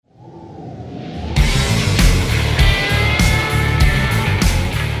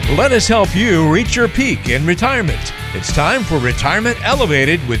Let us help you reach your peak in retirement. It's time for Retirement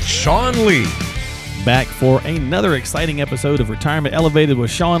Elevated with Sean Lee. Back for another exciting episode of Retirement Elevated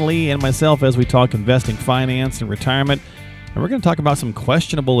with Sean Lee and myself as we talk investing, finance, and retirement. And we're going to talk about some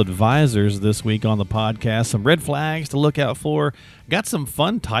questionable advisors this week on the podcast, some red flags to look out for. Got some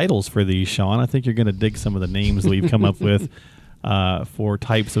fun titles for these, Sean. I think you're going to dig some of the names that we've come up with for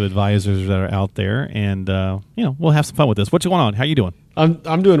types of advisors that are out there. And, we'll have some fun with this. What's going on? How you doing?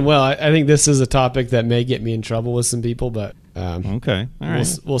 I'm doing well. I think this is a topic that may get me in trouble with some people, but okay, all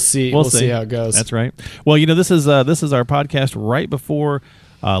right. We'll see. We'll see how it goes. That's right. Well, this is our podcast right before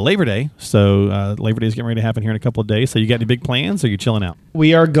Labor Day. So Labor Day is getting ready to happen here in a couple of days. So you got any big plans, or are you chilling out?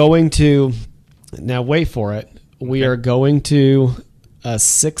 We are going to now. Wait for it. We are going to a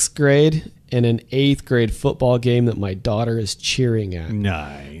 6th grade and an 8th grade football game that my daughter is cheering at.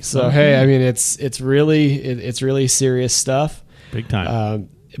 Nice. So hey, I mean it's really serious stuff. Big time.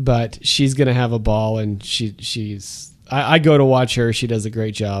 But she's gonna have a ball, and she's. I go to watch her. She does a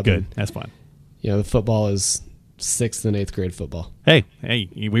great job. Good. And, that's fun. The football is 6th and 8th grade football. Hey,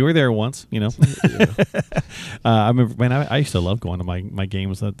 we were there once. I remember, man. I used to love going to my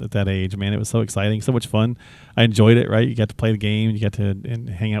games at that age. Man, it was so exciting, so much fun. I enjoyed it. Right, you got to play the game, you got to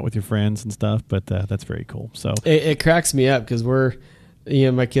hang out with your friends and stuff. But that's very cool. So it cracks me up because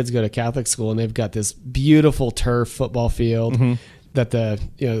my kids go to Catholic school, and they've got this beautiful turf football field that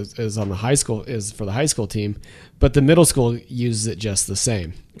is on the high school is for the high school team, but the middle school uses it just the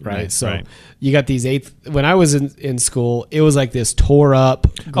same, right? So you got these when I was in school, it was like this tore up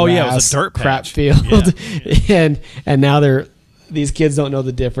grass, it was a dirt crap patch. field, yeah. and now these kids don't know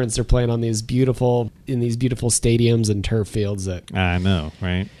the difference. They're playing on these beautiful stadiums and turf fields that I know,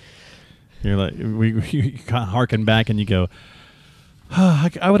 right? You're like you kind of harken back and you go,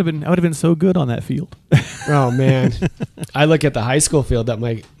 I would have been so good on that field. Oh man, I look at the high school field that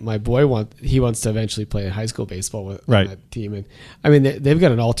my boy wants to eventually play high school baseball with on that team, and I mean they've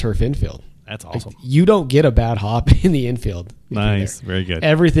got an all turf infield. That's awesome. Like, you don't get a bad hop in the infield. Nice, very good.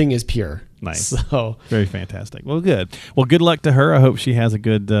 Everything is pure. Nice, so very fantastic. Well, good. Well, good luck to her. I hope she has a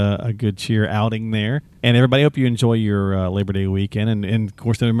good cheer outing there. And everybody, hope you enjoy your Labor Day weekend. And of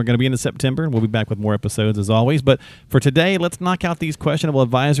course, then we're going to be into September, and we'll be back with more episodes as always. But for today, let's knock out these questionable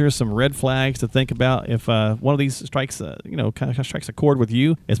advisors, some red flags to think about. If one of these strikes, kind of strikes a chord with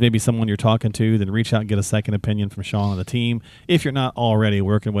you, as maybe someone you're talking to, then reach out and get a second opinion from Sean and the team if you're not already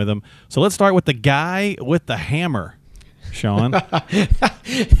working with them. So let's start with the guy with the hammer, Sean.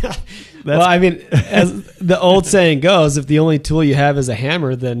 Well, I mean, as the old saying goes, if the only tool you have is a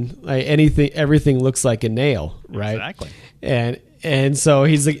hammer, then everything looks like a nail, right? Exactly. And so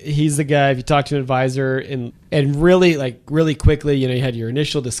he's the guy. If you talk to an advisor and really quickly, you had your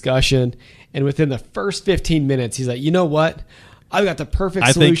initial discussion, and within the first 15 minutes, he's like, you know what? I've got the perfect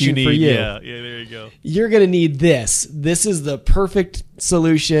solution for you. Yeah, there you go. You're going to need this. This is the perfect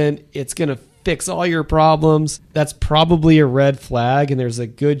solution. It's going to fix all your problems. That's probably a red flag, and there's a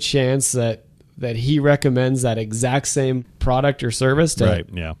good chance that he recommends that exact same product or service to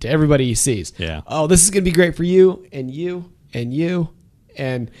everybody he sees. Yeah. Oh, this is going to be great for you and you and you,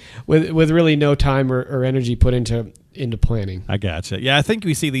 and with really no time or energy put into planning. I gotcha. Yeah, I think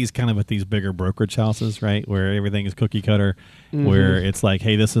we see these kind of at these bigger brokerage houses, right, where everything is cookie cutter, where it's like,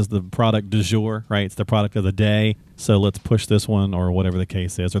 hey, this is the product du jour, right? It's the product of the day, so let's push this one, or whatever the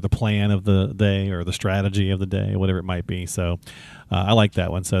case is, or the plan of the day, or the strategy of the day, whatever it might be. So I like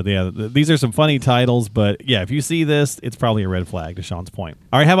that one. So yeah, these are some funny titles, but yeah, if you see this, it's probably a red flag, to Sean's point.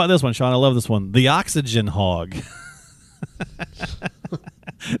 All right, how about this one, Sean? I love this one. The Oxygen Hog.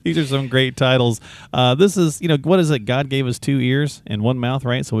 These are some great titles. This is, what is it? God gave us 2 ears and 1 mouth,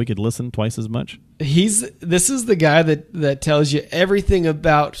 right? So we could listen twice as much. This is the guy that tells you everything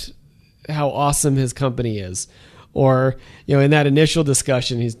about how awesome his company is. Or, in that initial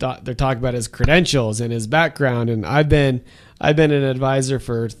discussion, they're talking about his credentials and his background. And I've been an advisor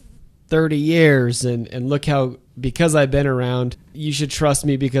for 30 years, and look how, because I've been around, you should trust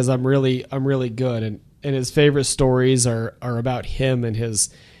me because I'm really good. And his favorite stories are about him and his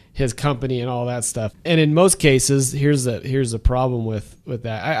company and all that stuff. And in most cases, here's the problem with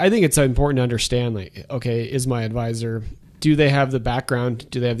that. I think it's important to understand, like, okay, is my advisor, do they have the background?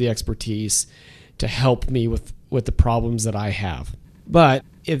 Do they have the expertise to help me with the problems that I have? But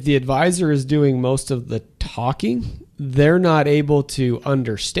if the advisor is doing most of the talking, they're not able to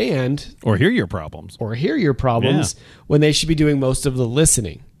understand or hear your problems when they should be doing most of the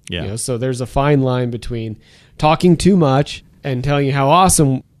listening. Yeah. So there's a fine line between talking too much and telling you how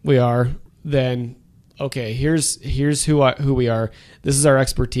awesome we are. Then, okay, here's who we are. This is our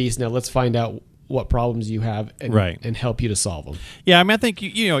expertise. Now let's find out what problems you have and, Right. and help you to solve them. Yeah, I mean, I think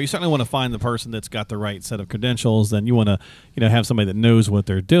you certainly want to find the person that's got the right set of credentials. Then you want to have somebody that knows what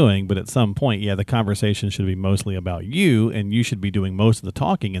they're doing. But at some point, the conversation should be mostly about you, and you should be doing most of the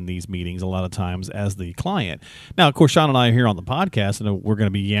talking in these meetings a lot of times as the client. Now, of course, Sean and I are here on the podcast, and we're going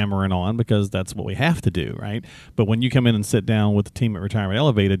to be yammering on because that's what we have to do, right? But when you come in and sit down with the team at Retirement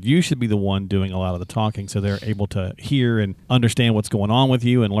Elevated, you should be the one doing a lot of the talking, so they're able to hear and understand what's going on with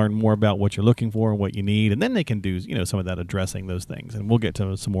you and learn more about what you're looking for and what you need, and then they can do some of that addressing those things, and we'll get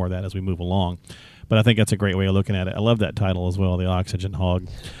to some more of that as we move along. But I think that's a great way of looking at it. I love that title as well, the Oxygen Hog.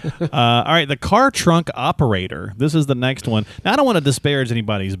 All right, the car trunk operator. This is the next one. Now, I don't want to disparage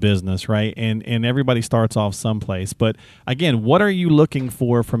anybody's business, right? And everybody starts off someplace. But again, what are you looking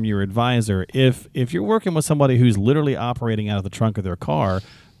for from your advisor? If you're working with somebody who's literally operating out of the trunk of their car,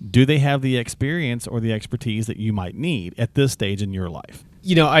 do they have the experience or the expertise that you might need at this stage in your life?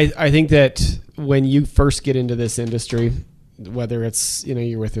 I think that when you first get into this industry, whether it's,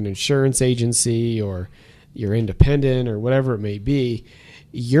 you're with an insurance agency or you're independent or whatever it may be,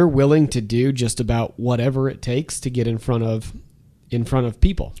 you're willing to do just about whatever it takes to get in front of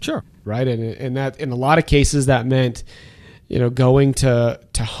people. Sure. Right. And that in a lot of cases that meant, going to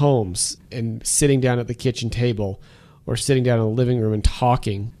homes and sitting down at the kitchen table or sitting down in the living room and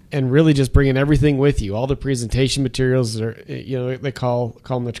talking and really just bringing everything with you. All the presentation materials are, they call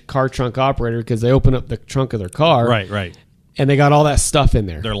them the car trunk operator because they open up the trunk of their car. Right. And they got all that stuff in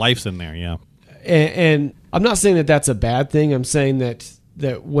there. Their life's in there, yeah. And I'm not saying that that's a bad thing. I'm saying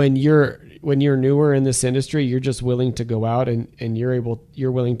that when you're newer in this industry, you're just willing to go out and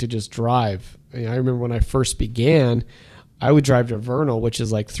you're willing to just drive. I remember when I first began, I would drive to Vernal, which is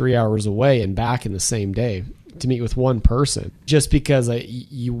like 3 hours away and back in the same day to meet with one person, just because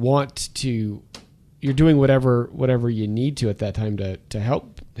you're doing whatever you need to at that time to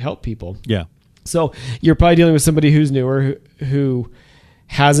help people. Yeah. So you're probably dealing with somebody who's newer, who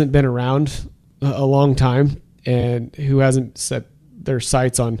hasn't been around a long time and who hasn't set their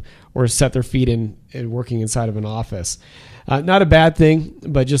sights on or set their feet in working inside of an office. Not a bad thing,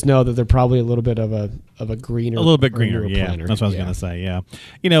 but just know that they're probably a little bit of a greener, a little bit greener. Yeah, planner. that's what I was going to say. Yeah,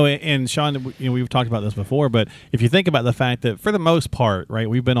 and Sean, we've talked about this before, but if you think about the fact that for the most part, right,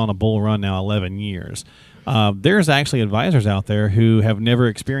 we've been on a bull run now 11 years. There's actually advisors out there who have never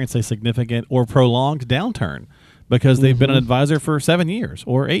experienced a significant or prolonged downturn because they've been an advisor for 7 years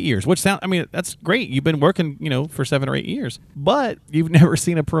or 8 years, which that's great. You've been working, for 7 or 8 years, but you've never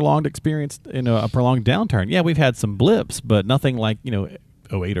seen a prolonged experience, a prolonged downturn. Yeah, we've had some blips, but nothing like,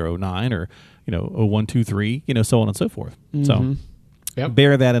 08 or 09 or, 01, 2, 3, so on and so forth. So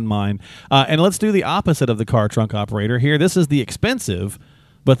bear that in mind. And let's do the opposite of the car trunk operator here. This is the expensive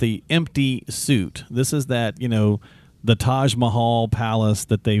but the empty suit. This is that, the Taj Mahal palace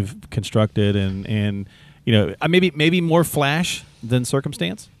that they've constructed and maybe more flash than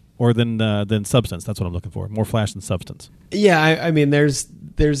circumstance or than substance. That's what I'm looking for. More flash than substance. Yeah, I mean, there's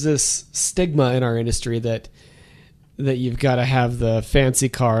this stigma in our industry that you've got to have the fancy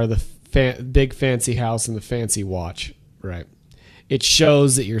car, the big fancy house, and the fancy watch, right? It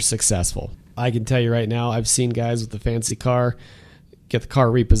shows that you're successful. I can tell you right now, I've seen guys with the fancy car get the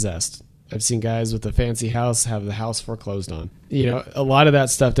car repossessed. I've seen guys with a fancy house have the house foreclosed on. A lot of that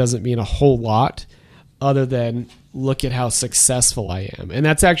stuff doesn't mean a whole lot other than look at how successful I am. And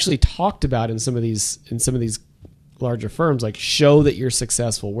that's actually talked about in some of these larger firms, like show that you're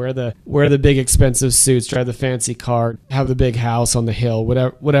successful, wear the big expensive suits, drive the fancy car, have the big house on the hill,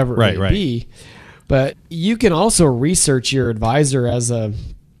 whatever it may be. But you can also research your advisor as a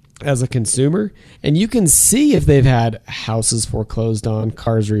consumer, and you can see if they've had houses foreclosed on,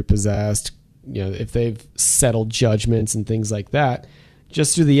 cars repossessed, if they've settled judgments and things like that,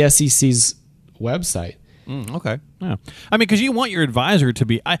 just through the SEC's website. Okay. Yeah. I mean, because you want your advisor to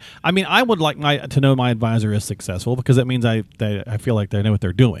be. I would like to know my advisor is successful because that means I feel like they know what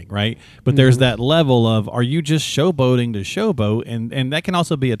they're doing, right? But there's that level of, are you just showboating to showboat, and that can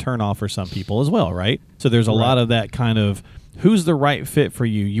also be a turnoff for some people as well, right? So there's a lot of that kind of. Who's the right fit for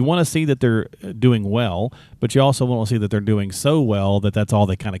you? You want to see that they're doing well, but you also want to see that they're doing so well that that's all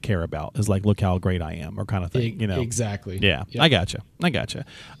they kind of care about is like, look how great I am, or kind of thing. Exactly. Yeah, yep. I gotcha.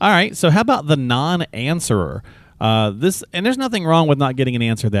 All right. So how about the non-answerer? And there's nothing wrong with not getting an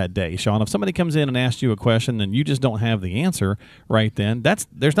answer that day, Sean. If somebody comes in and asks you a question and you just don't have the answer right then,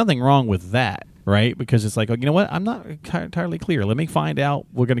 there's nothing wrong with that. Right? Because it's like, oh, you know what? I'm not entirely clear. Let me find out.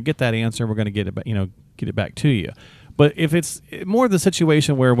 We're going to get that answer. We're going to get it back to you. But if it's more the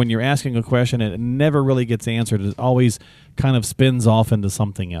situation where when you're asking a question and it never really gets answered, it always kind of spins off into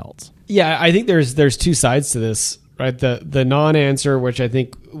something else. Yeah, I think there's two sides to this. right? The non-answer,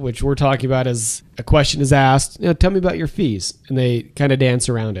 which we're talking about, is a question is asked, tell me about your fees, and they kind of dance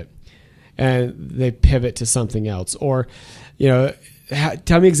around it, and they pivot to something else, or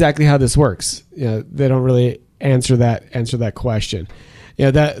tell me exactly how this works. They don't really answer that question.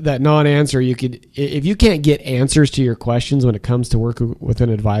 That non-answer, if you can't get answers to your questions when it comes to work with an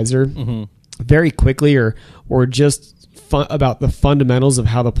advisor very quickly, or just about the fundamentals of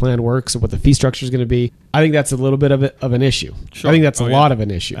how the plan works and what the fee structure is going to be, I think that's a little bit of an issue. Sure. I think that's a lot of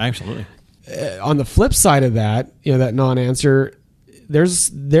an issue. Absolutely. On the flip side of that, that non-answer,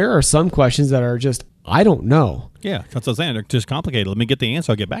 there are some questions that are just, I don't know. Yeah, that's what I'm saying. They're just complicated. Let me get the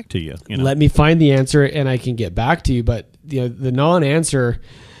answer. I'll get back to you. Let me find the answer and I can get back to you. But the non-answer,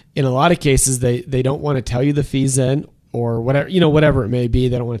 in a lot of cases, they don't want to tell you the fees in, or whatever it may be.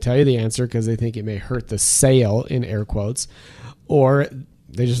 They don't want to tell you the answer because they think it may hurt the sale, in air quotes, or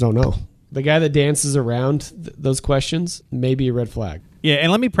they just don't know. The guy that dances around those questions may be a red flag. Yeah,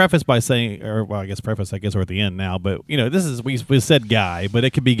 and let me preface by saying, I guess we're at the end now, but this is we said guy, but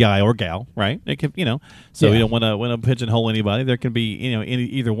it could be guy or gal, right? It could, so we don't want to pigeonhole anybody. There can be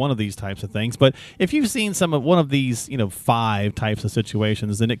either one of these types of things. But if you've seen one of these 5 types of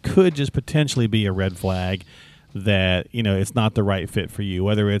situations, then it could just potentially be a red flag that it's not the right fit for you,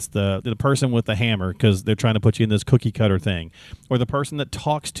 whether it's the person with the hammer because they're trying to put you in this cookie cutter thing, or the person that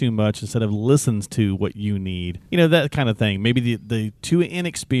talks too much instead of listens to what you need, that kind of thing. Maybe the too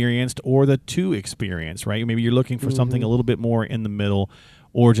inexperienced or the too experienced, right? Maybe you're looking for something a little bit more in the middle,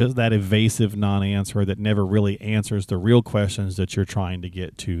 or just that evasive non-answer that never really answers the real questions that you're trying to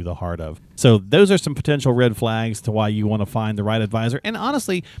get to the heart of. So those are some potential red flags to why you want to find the right advisor. And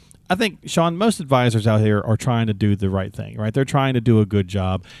honestly, I think, Sean, most advisors out here are trying to do the right thing, right? They're trying to do a good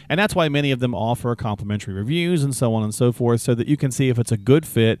job. And that's why many of them offer complimentary reviews and so on and so forth, so that you can see if it's a good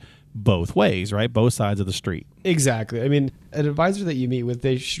fit both ways, right? Both sides of the street. Exactly. I mean, an advisor that you meet with,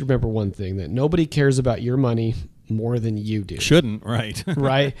 they should remember one thing, that nobody cares about your money more than you do. Shouldn't, right?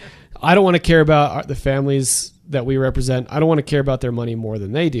 Right? I don't want to care about the families that we represent. I don't want to care about their money more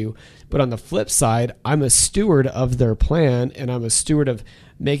than they do. But on the flip side, I'm a steward of their plan, and I'm a steward of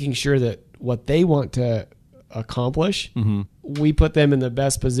making sure that what they want to accomplish, we put them in the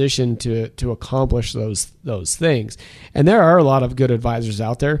best position to accomplish those things. And there are a lot of good advisors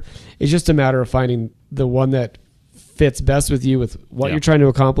out there. It's just a matter of finding the one that fits best with you, with what you're trying to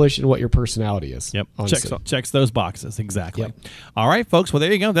accomplish and what your personality is. Yep. Checks those boxes. Exactly. Yep. All right, folks. Well,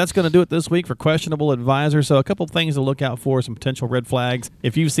 there you go. That's going to do it this week for Questionable Advisor. So a couple of things to look out for, some potential red flags.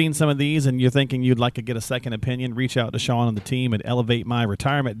 If you've seen some of these and you're thinking you'd like to get a second opinion, reach out to Sean and the team at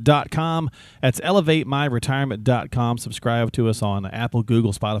elevatemyretirement.com. That's elevatemyretirement.com. Subscribe to us on Apple,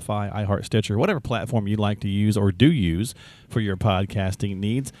 Google, Spotify, iHeart, Stitcher, whatever platform you'd like to use or do use for your podcasting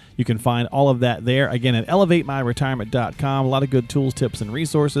needs. You can find all of that there. Again, at elevatemyretirement.com. A lot of good tools, tips, and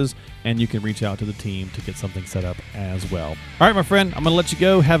resources, and you can reach out to the team to get something set up as well. All right, my friend, I'm going to let you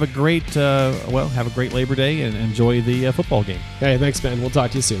go. Have a great Labor Day and enjoy the football game. Hey, thanks, man. We'll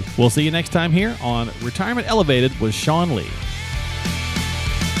talk to you soon. We'll see you next time here on Retirement Elevated with Sean Lee.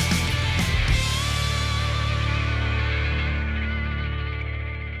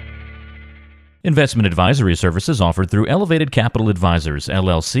 Investment advisory services offered through Elevated Capital Advisors,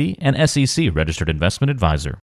 LLC, an SEC registered investment advisor.